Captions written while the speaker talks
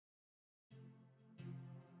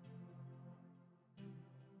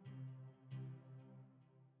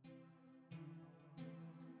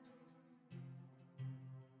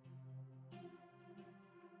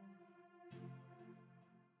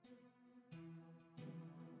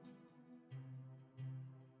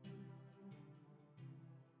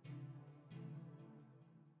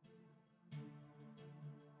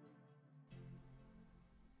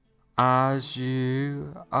as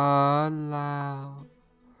you allow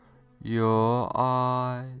your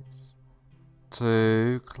eyes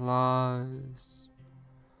to close.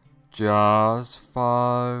 Just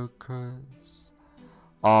focus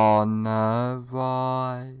on the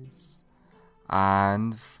rise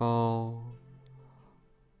and fall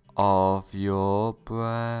of your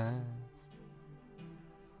breath,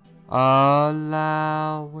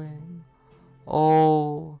 allowing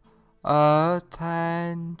all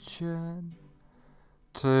attention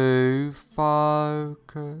to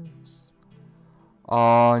focus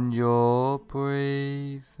on your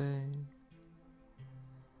breathing,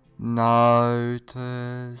 noticing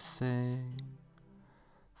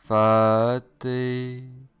the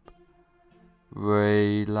deep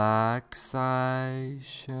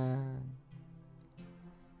relaxation,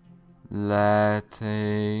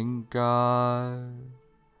 letting go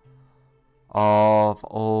of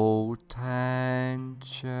all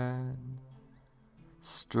tension,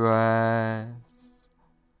 stress,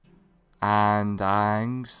 and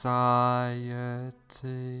anxiety,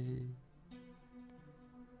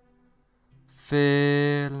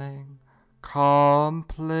 feeling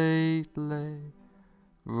completely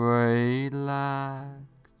relaxed.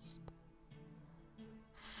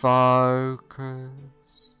 Focus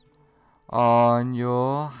on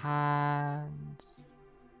your hands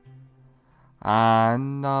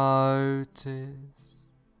and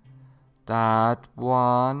notice that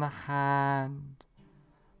one hand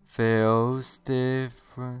feels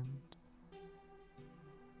different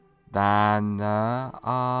than the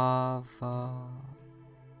other,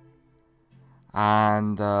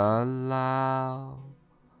 and allow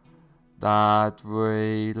that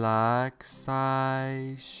relaxation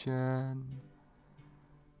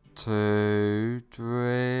to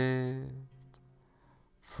drift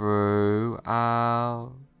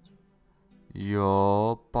throughout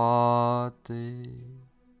your body,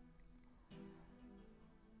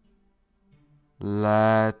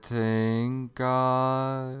 letting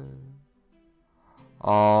go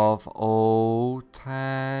of all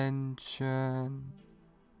tension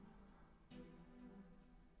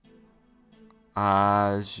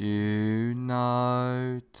as you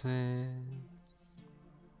notice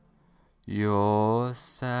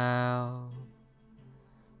yourself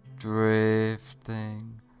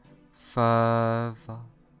drifting further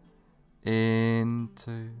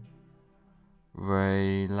into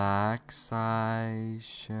relaxation.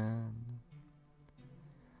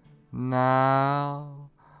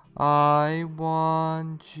 Now I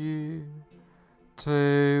want you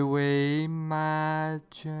to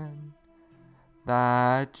imagine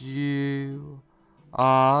that you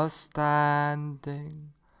are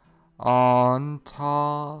standing on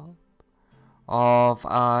top of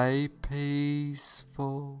a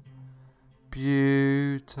peaceful,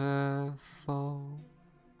 beautiful,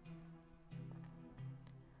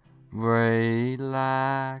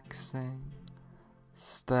 relaxing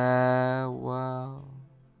stairwell,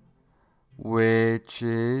 which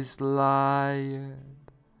is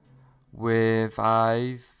layered with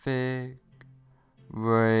a thick,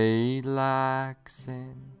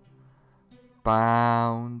 relaxing,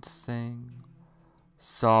 bouncing,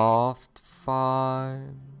 soft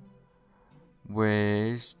foam,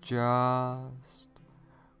 which just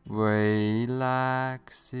relaxes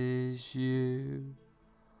you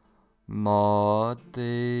more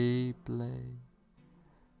deeply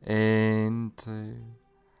into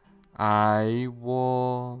a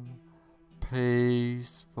warm,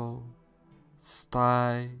 peaceful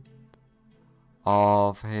state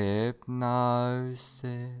of hypnosis.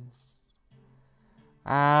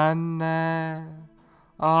 And there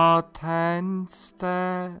are 10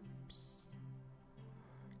 steps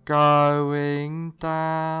going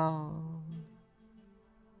down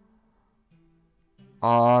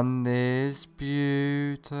on this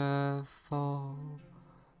beautiful,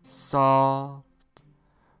 soft,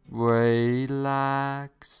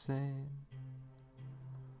 relaxing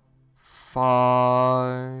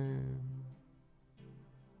foam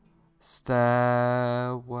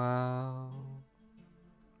stairwell.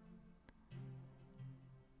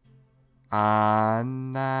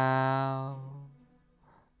 And now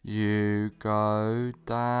you go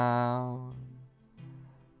down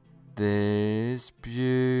this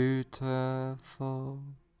beautiful,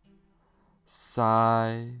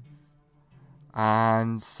 safe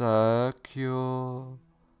and secure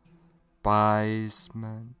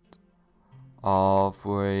basement of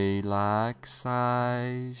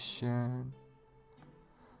relaxation,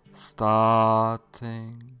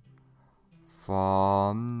 starting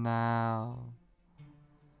from now.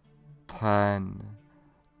 10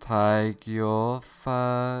 take your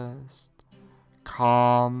first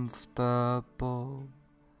comfortable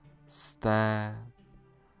step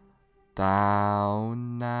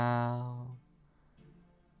down now,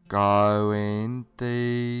 going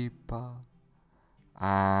deeper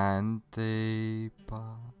and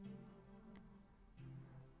deeper.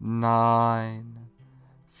 9.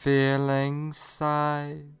 Feeling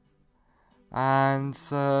safe and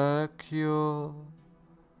secure,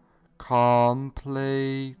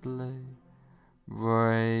 completely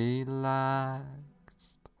relaxed,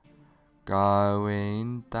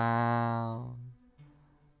 going down,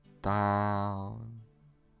 down,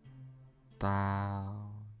 down.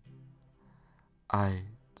 8.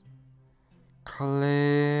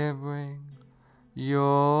 Clearing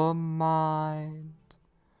your mind,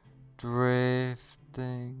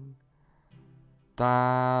 drifting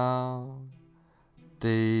down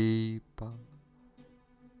deeper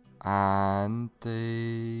and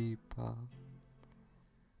deeper.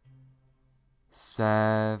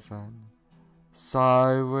 7.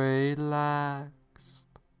 So relaxed,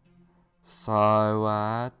 so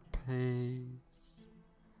at peace,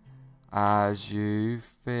 as you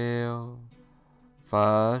feel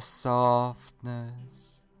the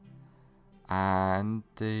softness and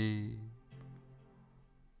deep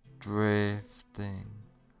drifting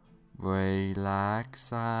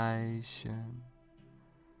relaxation.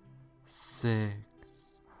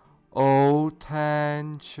 6. All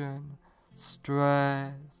tension,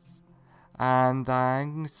 stress and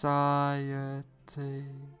anxiety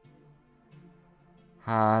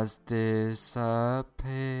has disappeared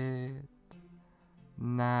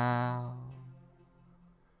now,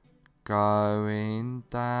 going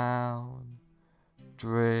down,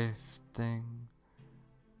 drifting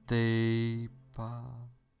deeper.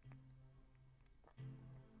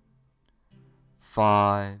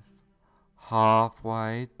 5.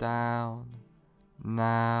 Halfway down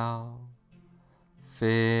now,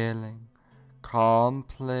 feeling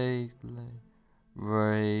completely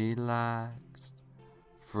relaxed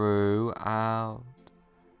throughout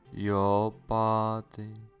your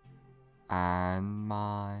body and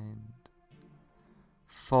mind.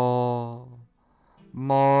 4.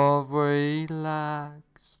 More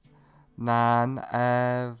relaxed than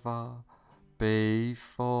ever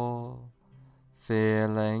before,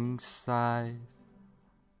 feeling safe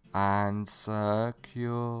and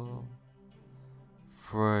secure.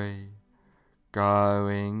 3.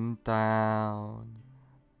 Going down,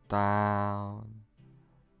 down,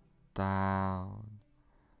 down,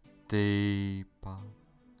 deeper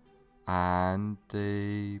and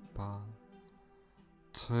deeper.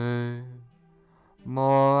 2.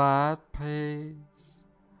 More at peace,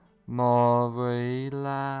 more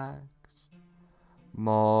relaxed,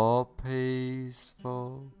 more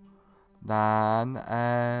peaceful than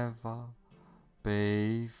ever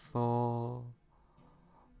before.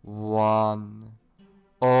 1.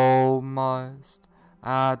 Almost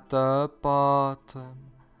at the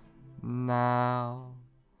bottom now.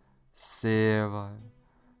 0.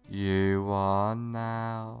 You are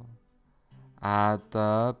now at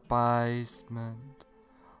the basement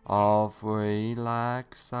of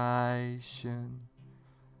relaxation,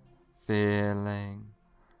 feeling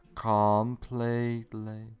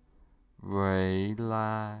completely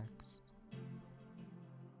relaxed.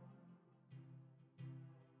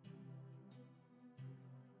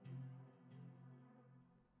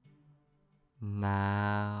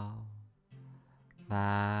 Now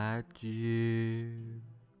that you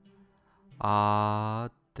are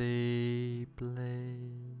deeply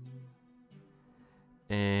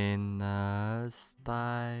in a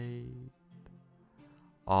state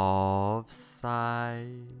of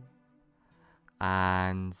safe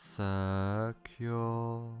and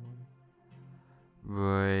secure,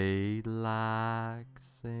 relaxing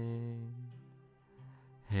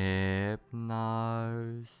hypnosis,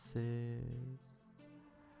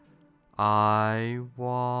 I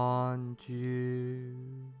want you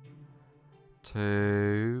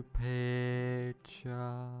to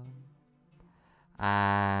picture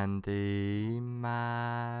and imagine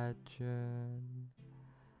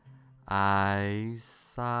a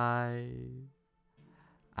safe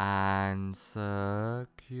and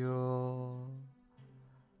secure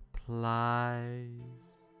place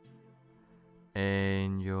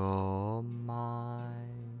in your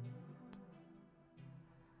mind.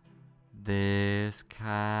 This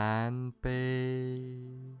can be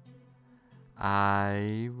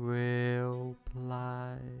a real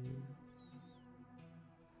place,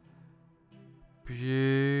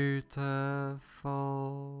 beautiful,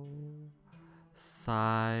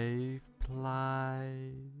 safe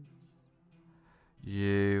place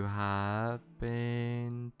you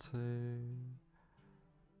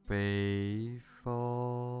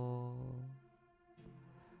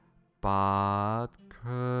but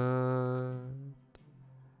could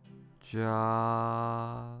just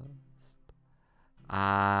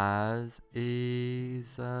as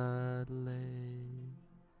easily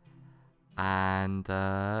and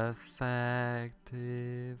effectively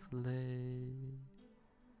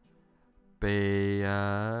be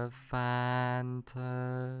a fantasy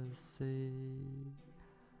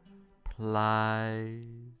place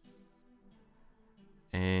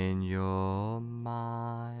in your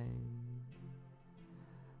mind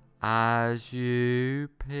as you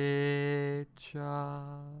picture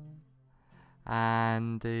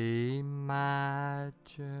and imagine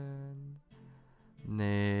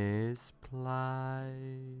this place.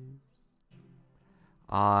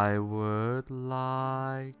 I would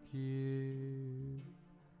like you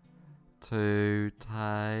to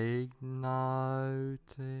take notice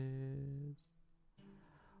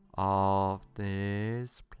of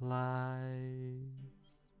this place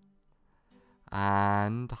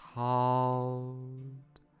and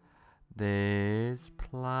hold this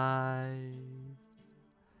place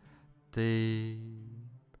deep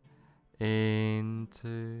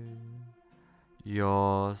into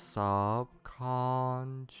your subconscious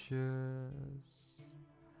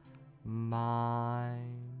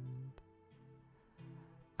mind,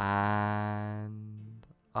 and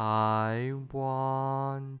I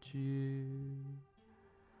want you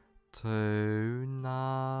to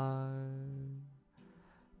know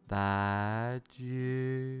that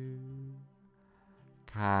you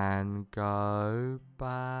can go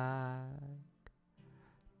back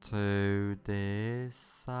to this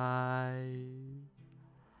safe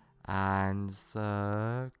and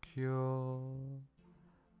secure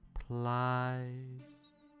place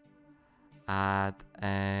at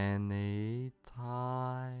any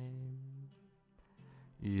time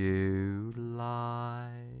you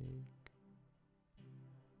like,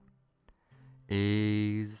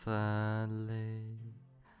 easily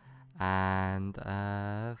and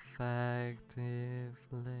effectively.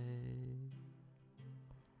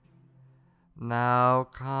 Now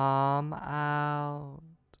come out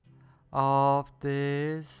of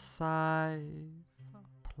this safe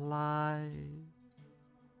place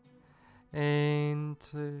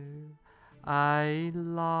into a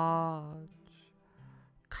large,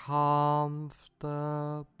 comfortable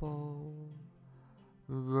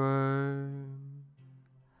room,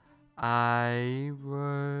 a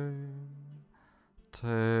room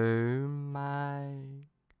to make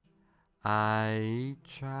a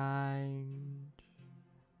change,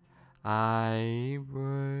 a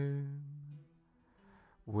room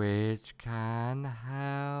which can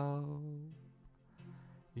help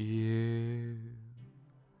you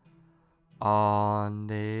on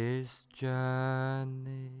this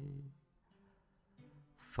journey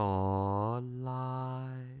for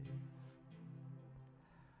life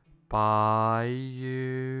by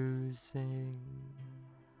using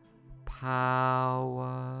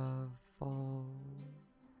powerful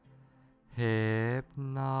hypnotic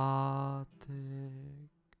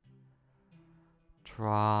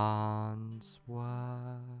trance work,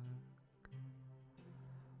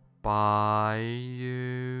 by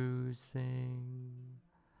using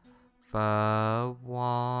the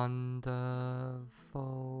wonderful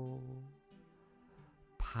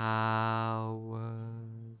powers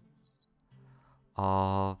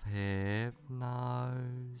of hypnosis.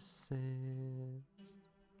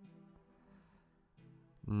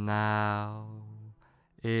 Now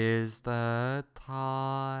is the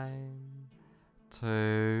time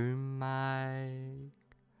to make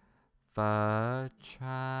the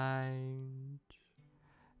change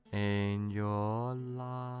in your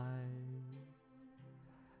life.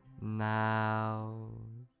 Now's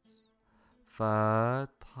the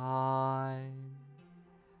time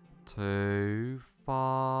to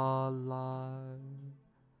follow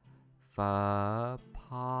the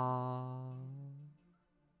path,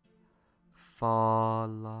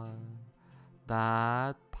 follow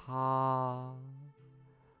that path,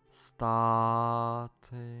 starting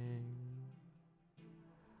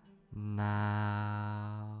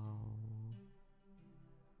now.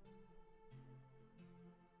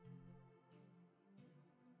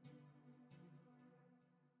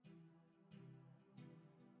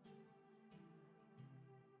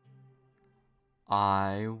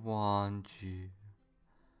 I want you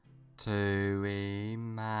to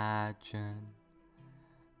imagine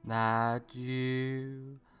that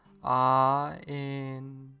you are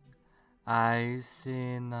in a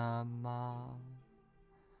cinema.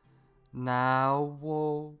 Now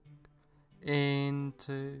walk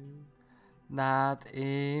into that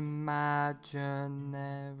imaginary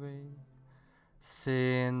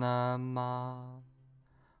cinema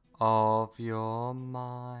of your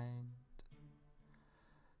mind.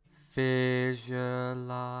 Visualize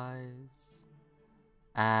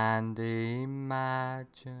and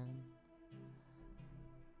imagine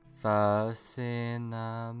the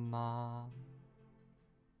cinema.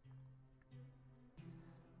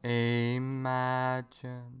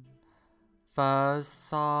 Imagine the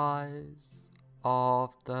size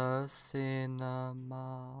of the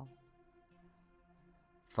cinema,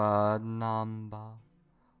 the number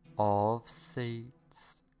of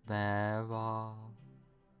seats there are,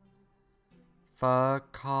 the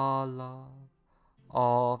color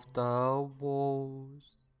of the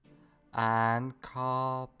walls and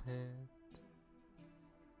carpet,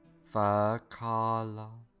 the color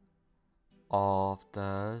of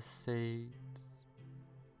the seats,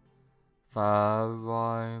 the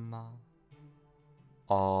aroma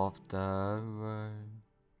of the room,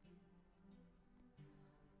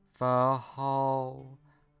 the whole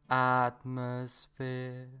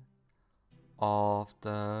atmosphere of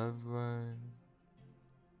the room.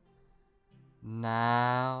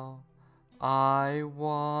 Now I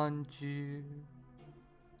want you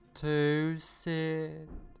to sit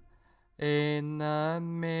in the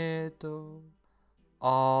middle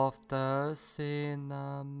of the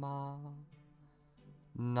cinema,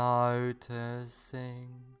 noticing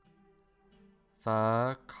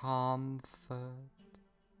the comfort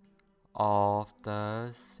of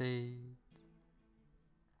the seat.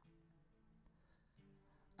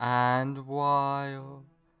 And while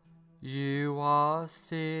you are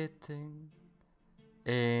sitting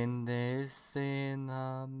in this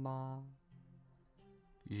cinema,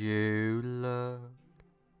 you look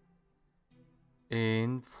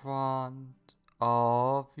in front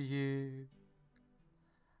of you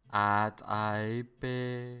at a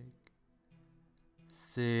big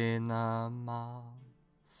cinema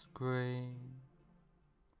screen,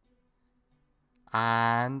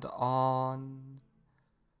 and on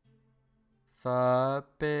the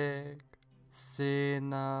big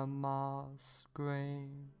cinema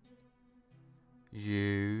screen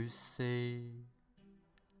you see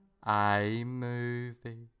a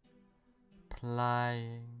movie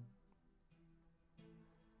playing.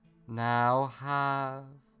 Now have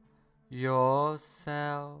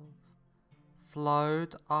yourself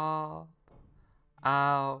float up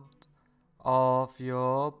out of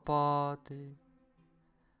your body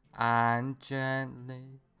and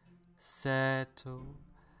gently settle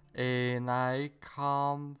in a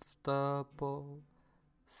comfortable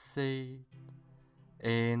seat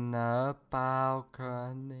in the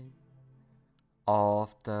balcony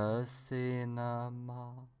of the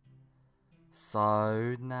cinema,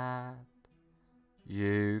 so that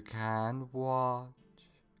you can watch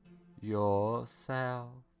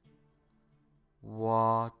yourself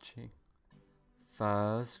watching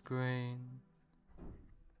the screen.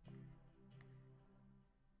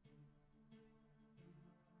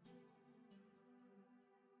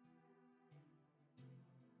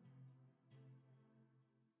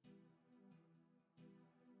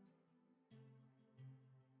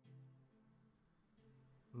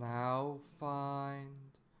 Now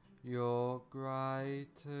find your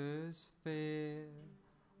greatest fear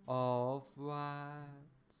of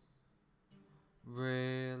rats.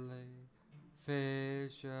 Really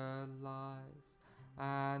visualize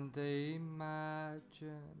and imagine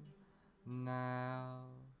now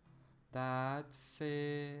that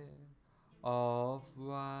fear of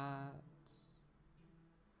rats.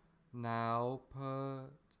 Now put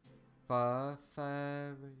the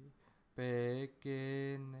very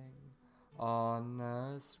beginning on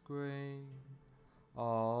the screen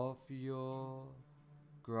of your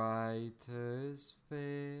greatest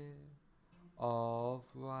fear of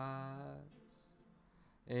rats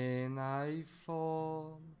in a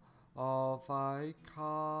form of a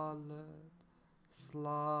colored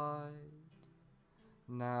slide.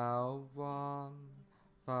 Now run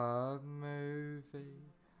the movie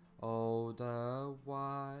all the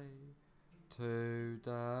way to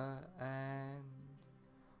the end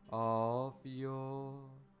of your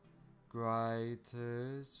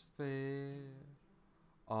greatest fear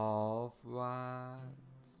of rats.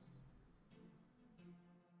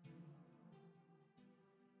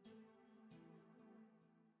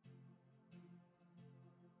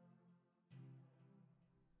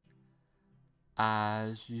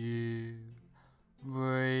 As you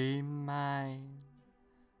remain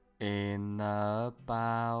in the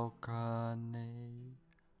balcony,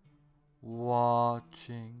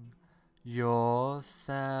 watching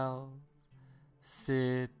yourself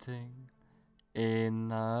sitting in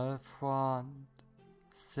the front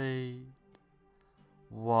seat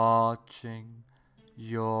watching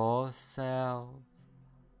yourself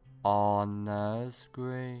on the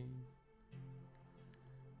screen.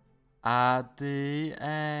 At the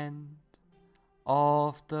end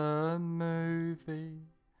of the movie,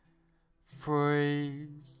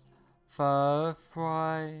 freeze the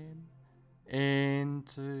frame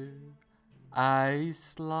into a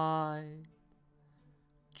slide.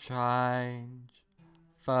 Change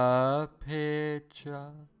the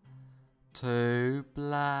picture to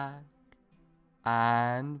black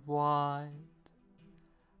and white,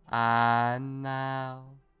 and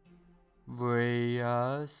now reassociate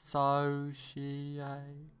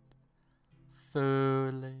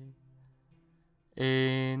fully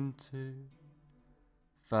into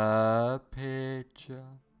the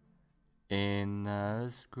picture in the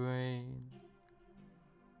screen.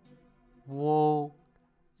 Walk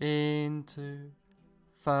into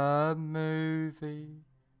the movie,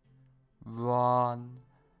 run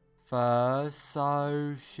the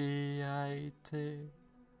associated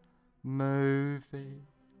movie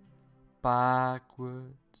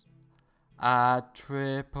backwards at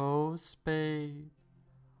triple speed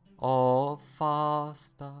or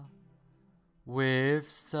faster with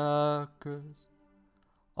circus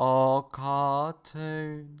or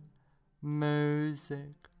cartoon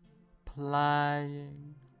music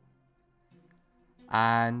playing,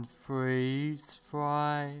 and freeze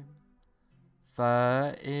frame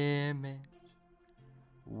the image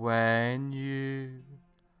when you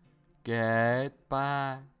get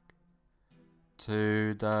back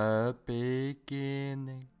to the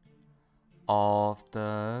beginning of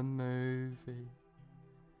the movie.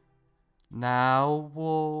 Now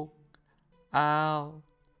walk out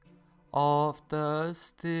of the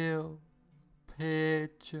still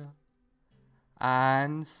picture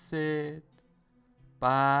and sit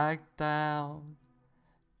back down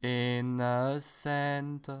in the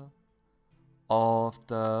center of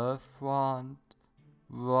the front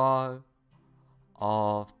row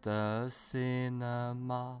of the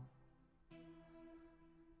cinema.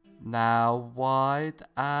 Now white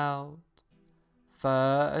out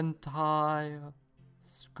the entire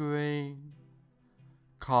screen,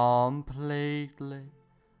 completely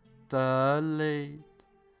delete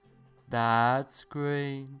that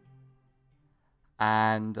screen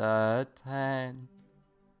and attend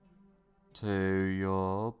to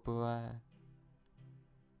your breath.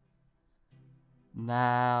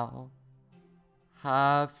 Now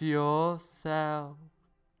have yourself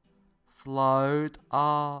float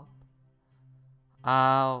up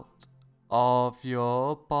out of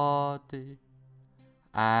your body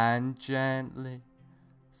and gently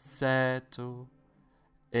settle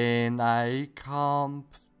in a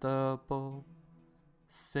comfortable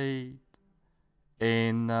seat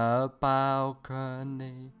in the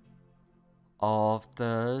balcony of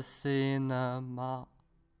the cinema,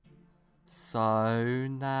 so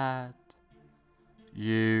that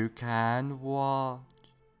you can watch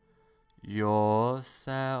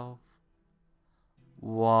yourself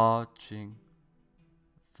watching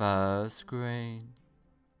the screen.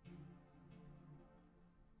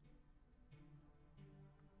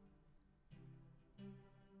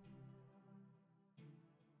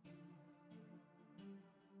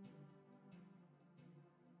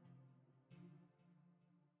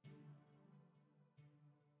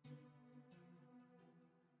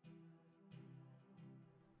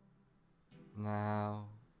 Now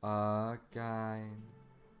again,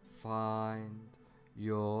 find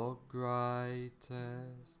your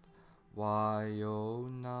greatest while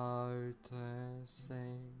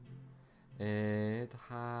noticing it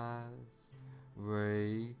has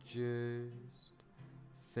reduced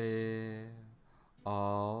fear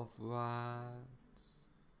of rats.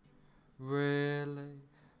 Really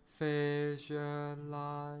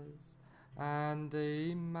visualize and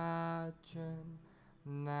imagine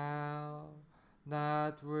now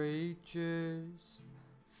that reduced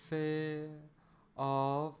fear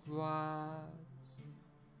of rats.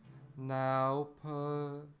 Now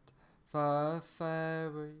put the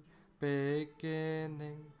very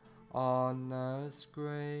beginning on the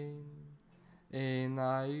screen in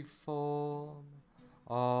a form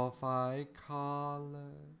of a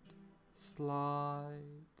colored slide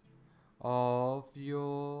of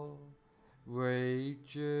your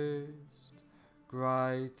reduced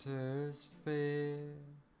greatest fear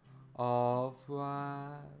of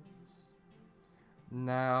rats.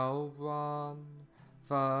 Now run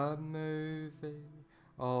the movie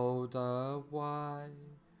all the way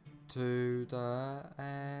to the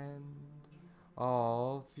end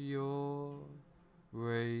of your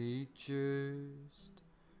reduced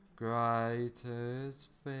greatest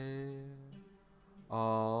fear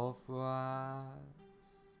of rats.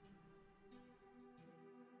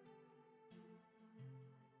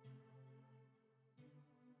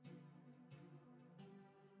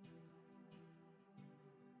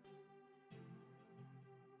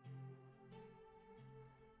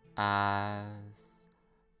 As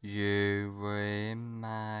you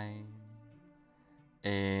remain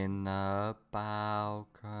in the balcony,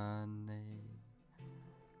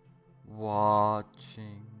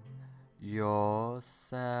 watching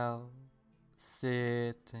yourself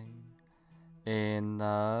sitting in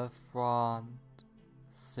the front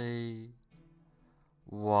seat,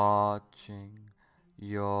 watching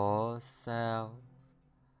yourself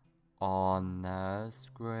on the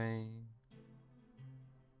screen.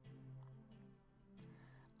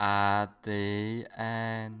 At the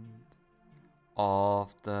end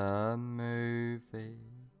of the movie,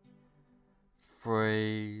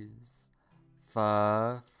 freeze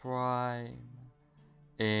the frame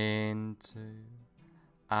into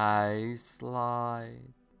a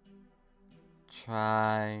slide,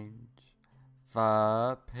 change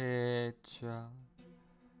the picture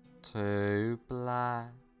to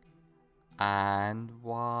black and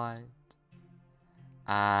white,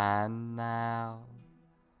 and now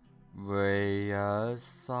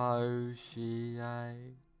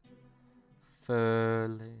reassociate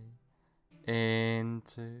fully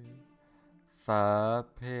into the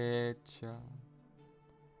picture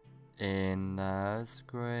in the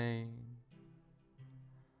screen.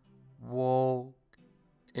 Walk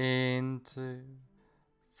into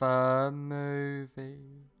the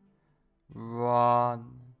movie, run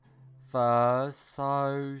the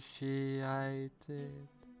associated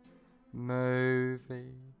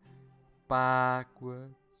movie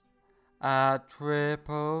backwards at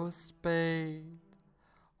triple speed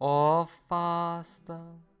or faster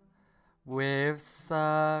with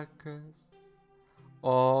circus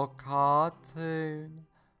or cartoon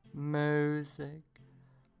music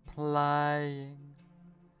playing,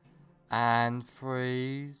 and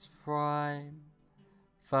freeze frame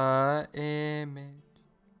the image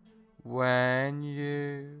when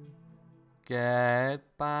you get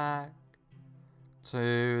back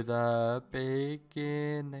to the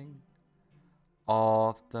beginning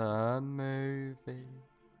of the movie.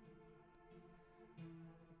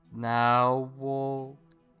 Now walk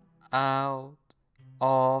out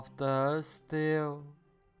of the still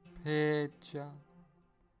picture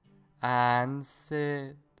and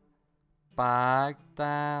sit back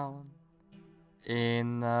down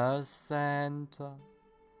in the center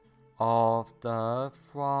of the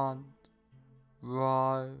front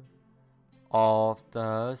row of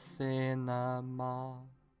the cinema.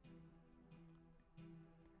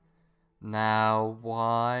 Now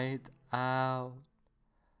white out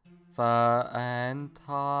the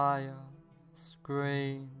entire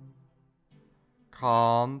screen,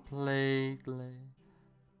 completely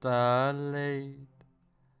delete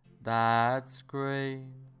that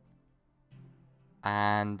screen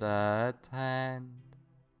and attend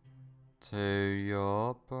to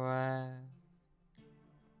your breath.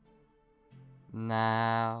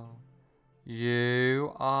 Now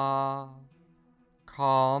you are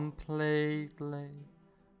completely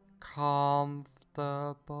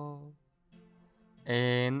comfortable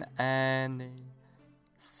in any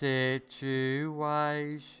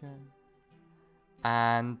situation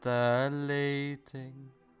and deleting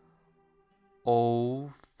all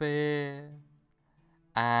fear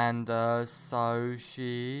and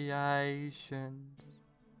associations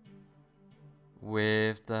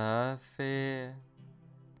with the fear,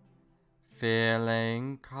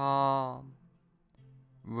 feeling calm,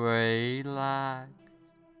 relaxed,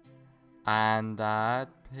 and at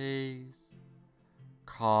peace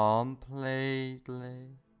completely,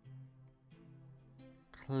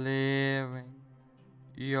 clearing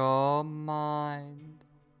your mind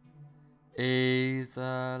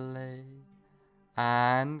easily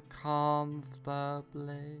and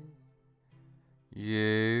comfortably.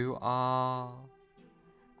 You are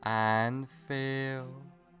and feel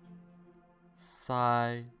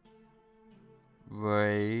safe,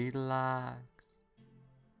 relaxed,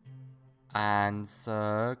 and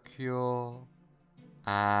secure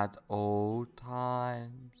at all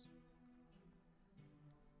times,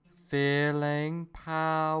 feeling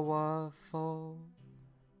powerful,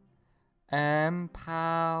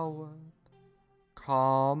 empowered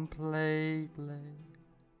completely,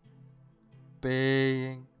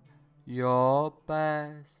 being your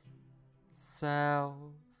best self.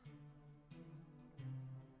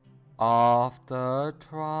 After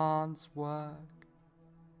trance work,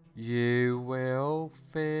 you will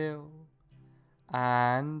feel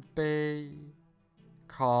and be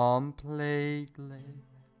completely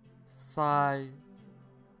safe,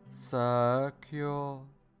 secure,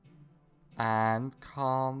 and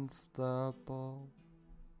comfortable.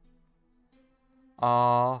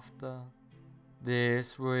 After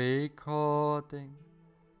this recording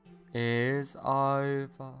is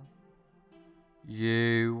over,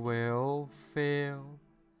 you will feel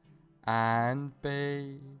and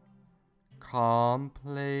be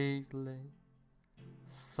completely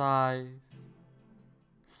safe,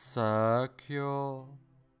 secure,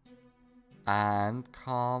 and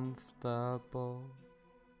comfortable.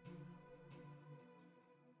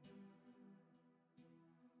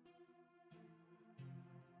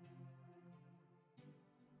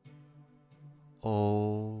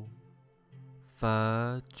 All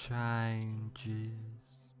the changes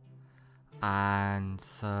and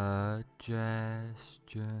suggestions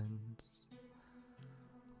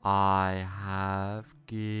I have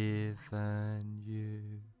given you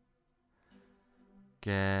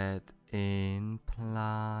get implanted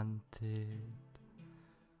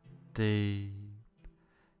deep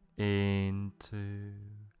into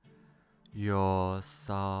your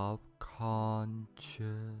subconscious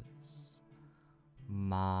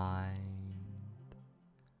mind.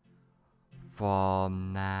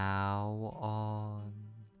 From now on,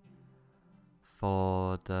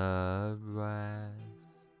 for the rest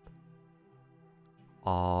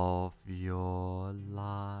of your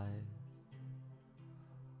life,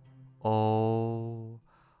 all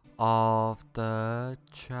of the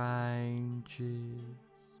changes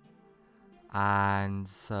and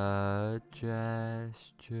suggestions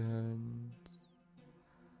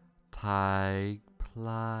take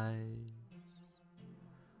place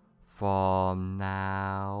from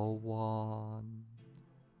now on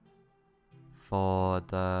for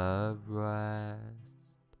the rest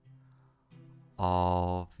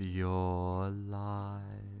of your life.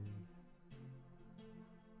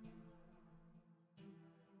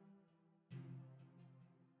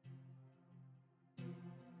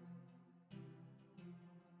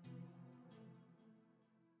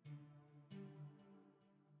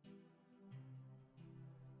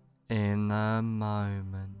 In a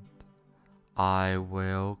moment, I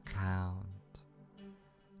will count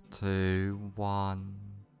to 1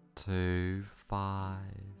 to 5,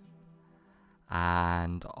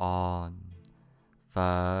 and on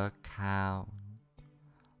the count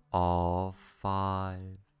of 5,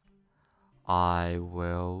 I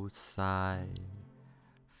will say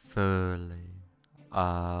fully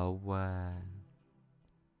aware.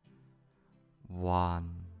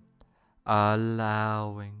 1.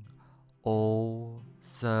 Allowing all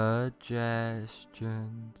suggestions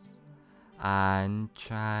and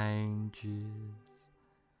changes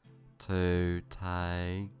to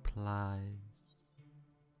take place.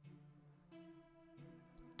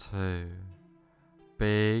 2.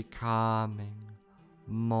 Becoming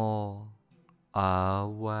more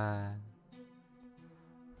aware.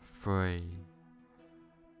 3.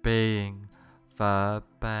 Being the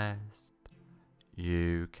best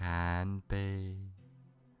you can be.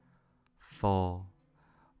 4.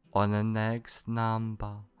 On the next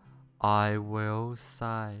number, I will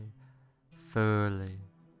say fully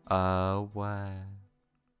aware.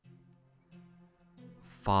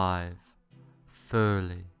 5.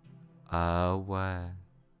 Fully aware.